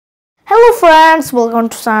Hello friends, welcome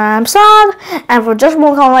to Samsung, and for just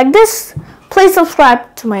more content like this, please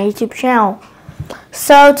subscribe to my YouTube channel.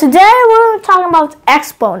 So today we're talking about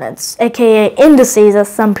exponents, aka indices as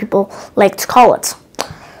some people like to call it.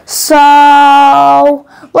 So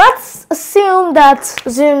let's assume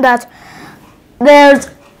that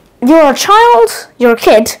you're a child, you're a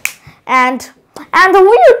kid, and a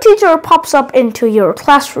weird teacher pops up into your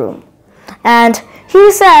classroom, and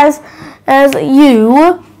he says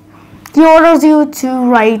he orders you to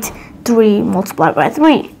write 3 multiplied by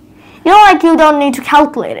 3. You don't need to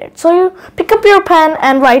calculate it. So you pick up your pen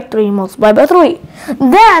and write 3 multiplied by 3.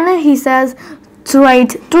 Then he says to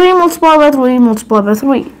write 3 multiplied by 3 multiplied by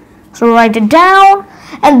 3. So write it down,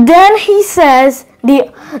 and then he says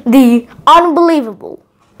the unbelievable.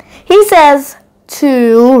 He says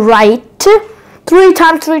to write 3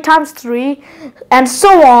 times 3 times 3 and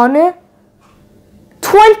so on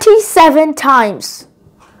 27 times.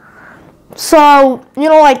 So,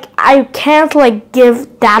 I can't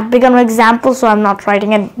give that big of an example, so I'm not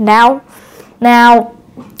writing it now.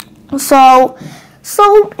 So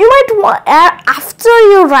you might want, after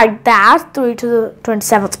you write that, 3 to the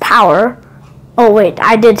 27th power, oh wait,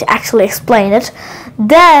 I did actually explain it,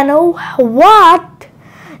 then what,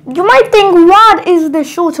 you might think, what is the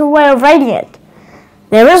shorter way of writing it?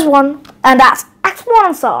 There is one, and that's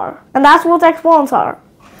exponents are, and that's what exponents are.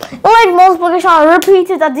 Multiplication or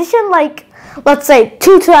repeated addition, let's say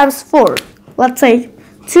 2 times 4. Let's say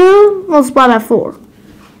 2 multiplied by 4.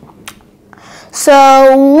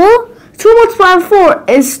 So 2 multiplied by 4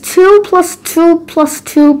 is 2 plus 2 plus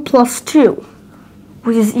 2 plus 2,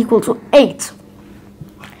 which is equal to 8.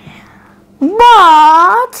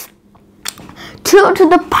 But 2 to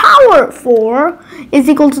the power 4 is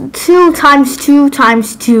equal to 2 times 2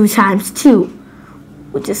 times 2 times 2,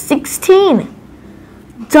 which is 16.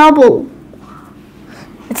 Double.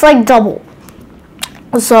 It's like double.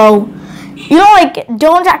 So,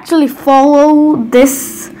 don't actually follow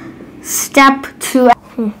this step to.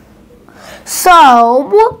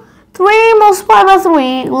 So, 3 multiplied by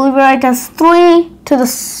 3 will be written as 3 to the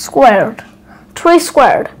squared. 3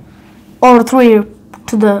 squared. Or 3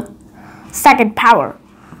 to the second power.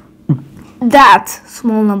 That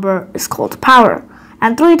small number is called power.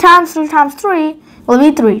 And 3 times 3 times 3 will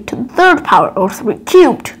be 3 to the third power, or 3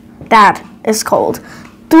 cubed. That is called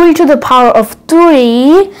 3 to the power of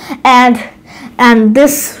 3, and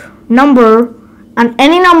this number, and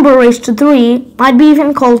any number raised to 3, might be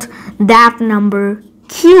even called that number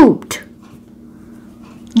cubed.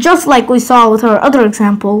 Just like we saw with our other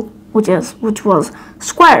example, which was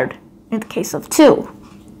squared in the case of 2.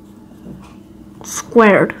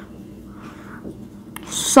 Squared.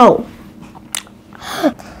 So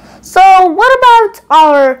what about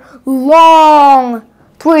our long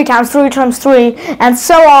 3 times 3 times 3 and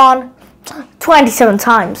so on 27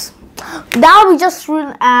 times? That will be just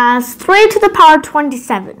written as 3 to the power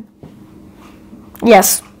 27.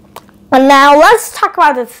 Yes. And now let's talk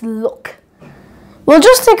about its look. We'll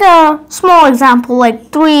just take a small example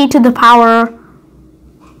like 3 to the power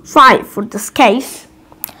 5 for this case.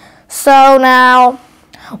 So now,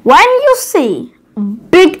 when you see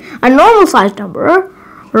a normal sized number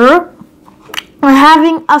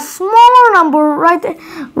having a smaller number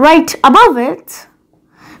right above it,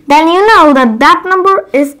 then you know that number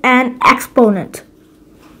is an exponent.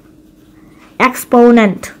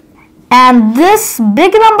 And this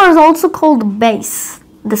big number is also called base,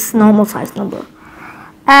 this normal sized number.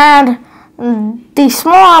 And the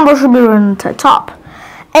small number should be written at the top.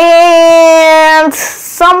 And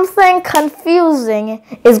something confusing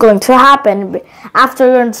is going to happen after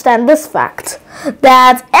you understand this fact,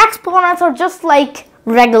 that exponents are just like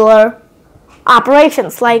regular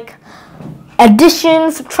operations, like addition,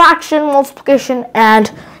 subtraction, multiplication,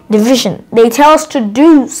 and division. They tell us to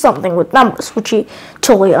do something with numbers, which we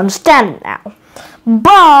totally understand now.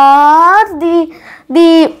 But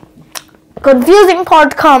the confusing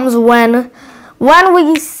part comes when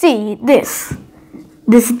we see this.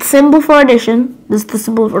 This is the symbol for addition, this is the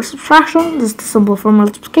symbol for subtraction, this is the symbol for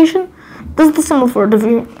multiplication, this is the symbol for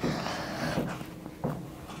division.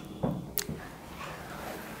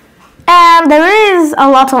 And there is a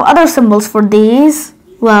lot of other symbols for these,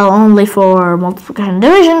 well, only for multiplication and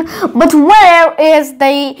division, but where is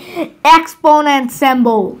the exponent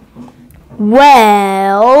symbol?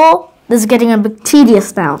 Well, this is getting a bit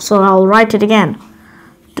tedious now, so I'll write it again.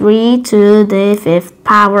 3 to the 5th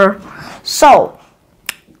power. So,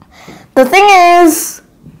 the thing is,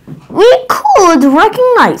 we could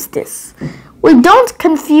recognize this. We don't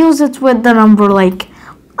confuse it with the number like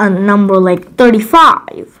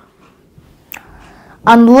 35.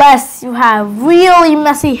 unless you have really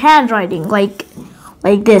messy handwriting, like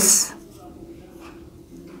this,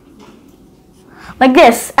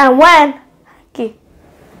 and when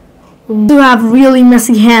you have really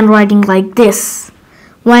messy handwriting like this,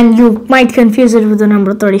 when you might confuse it with the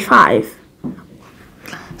number 35.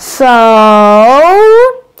 So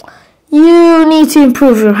you need to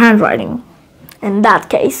improve your handwriting in that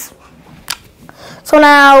case. So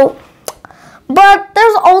now, but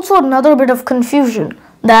there's also another bit of confusion,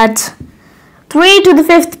 that 3 to the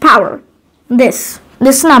 5th power, this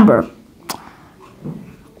number,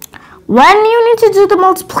 when you need to do the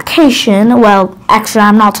multiplication, well, actually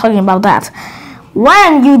I'm not talking about that.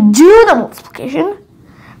 When you do the multiplication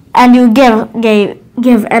and you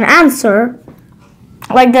give an answer,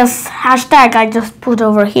 like this hashtag I just put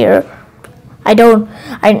over here,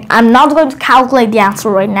 I'm not going to calculate the answer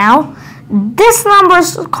right now. This number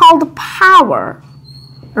is called the power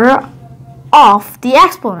of the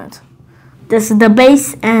exponent. This is the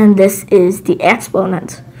base and this is the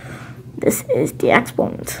exponent. This is the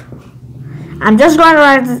exponent. I'm just going to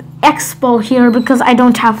write expo here because I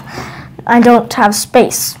don't have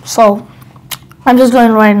space. So I'm just going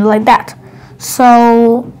to write it like that.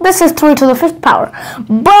 So this is 3 to the 5th power.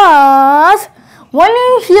 But when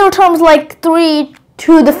you hear terms like 3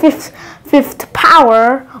 to the 5th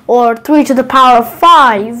power or 3 to the power of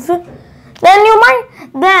 5,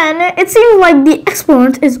 then it seems like the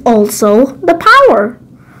exponent is also the power,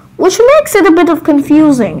 which makes it a bit of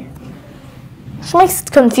confusing. So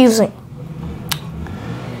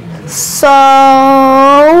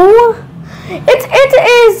it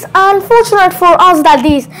is unfortunate for us that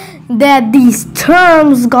these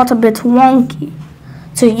terms got a bit wonky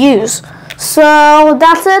to use. So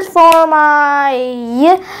that's it for my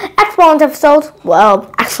exponent episode. Well,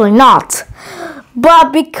 actually not.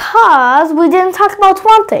 But because we didn't talk about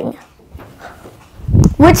one thing,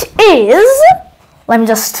 which is, let me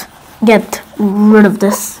just get rid of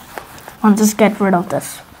this. I'll just get rid of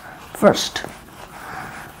this first.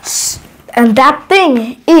 And that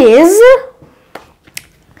thing is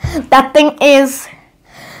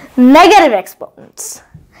negative exponents.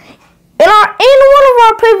 In one of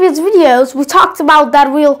our previous videos, we talked about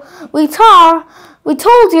that we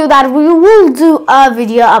told you that we will do a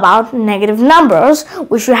video about negative numbers,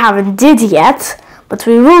 which we haven't did yet, but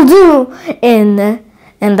we will do in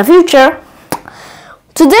the future.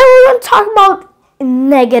 Today we're going to talk about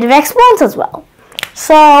negative exponents as well.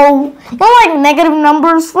 So, like negative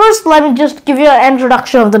numbers, first let me just give you an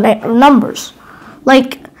introduction of the negative numbers.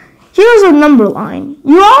 Like, here's a number line.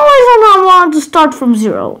 You always want to start from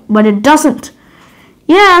 0, but it doesn't.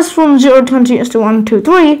 Yes, from 0 continues to 1, 2,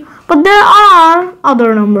 3, but there are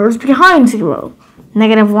other numbers behind 0.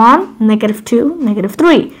 Negative 1, negative 2, negative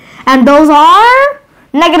 3. And those are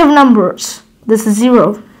negative numbers. This is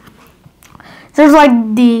 0. There's like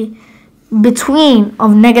the between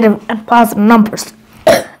of negative and positive numbers.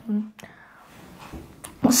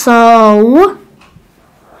 So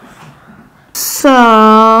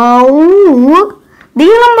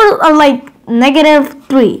these numbers are like negative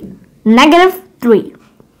 3. Negative 3.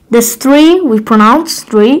 This 3 we pronounce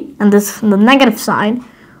 3, and this the negative sign,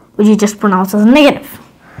 which you just pronounce as negative.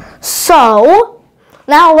 So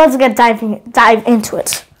now let's dive into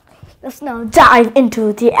it. Let's now dive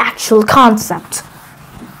into the actual concept.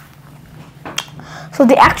 So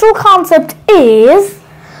the actual concept is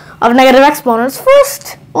of negative exponents.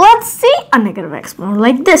 First, let's see a negative exponent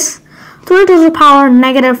like this. 3 to the power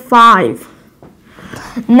negative 5.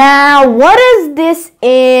 Now, what is this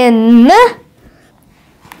in?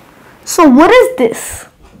 So what is this?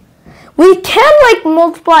 We can like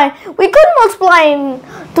multiply. We could multiply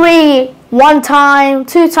 3 1 time,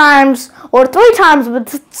 2 times, or 3 times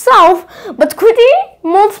with itself. But could we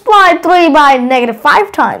multiply 3 by negative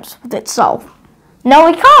 5 times with itself? No,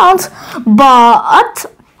 we can't. But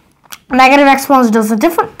negative exponents does a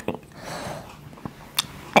different thing.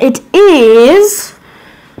 It is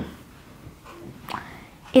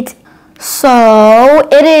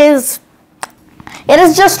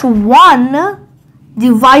just 1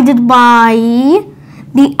 divided by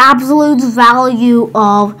the absolute value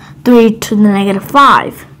of 3 to the negative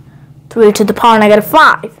 5. 3 to the power negative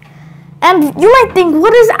 5. And you might think,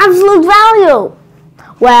 what is absolute value?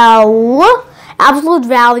 Well, absolute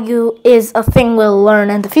value is a thing we'll learn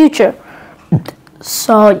in the future.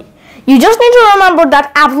 So you just need to remember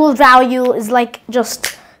that absolute value is like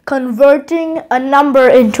just converting a number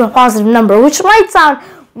into a positive number, which might sound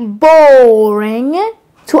boring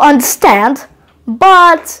to understand,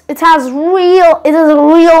 but it is a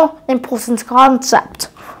real important concept.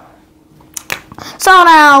 So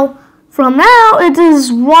now, from now, it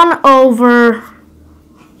is 1 over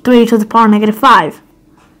 3 to the power negative 5.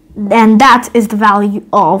 And that is the value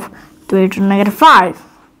of 3 to the negative 5.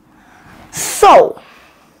 So,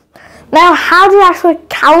 now how do you actually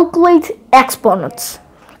calculate exponents?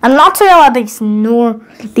 I'm not talking about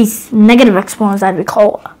these negative exponents that we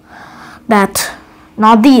call that,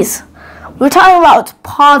 not these. We're talking about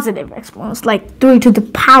positive exponents like 3 to the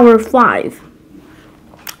power 5.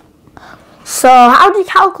 So how do you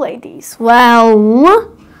calculate these?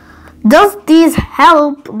 Well, does these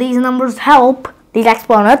numbers help, these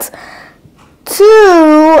exponents,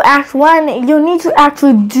 to act when you need to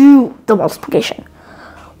actually do the multiplication?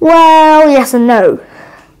 Well, yes and no.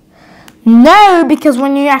 No, because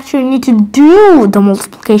when you actually need to do the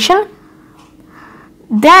multiplication,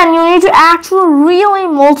 then you need to actually really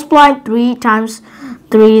multiply 3 times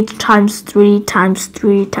 3 times 3 times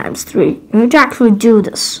 3 times 3. You need to actually do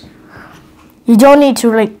this. You don't need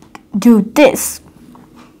to do this.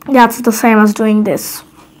 That's the same as doing this.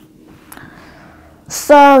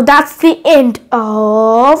 So that's the end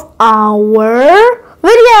of our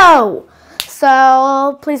video.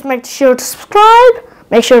 So please make sure to subscribe.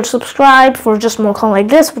 Make sure to subscribe for just more content like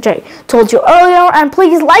this, which I told you earlier. And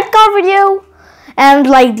please like our video and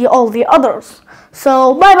like all the others.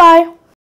 So bye bye.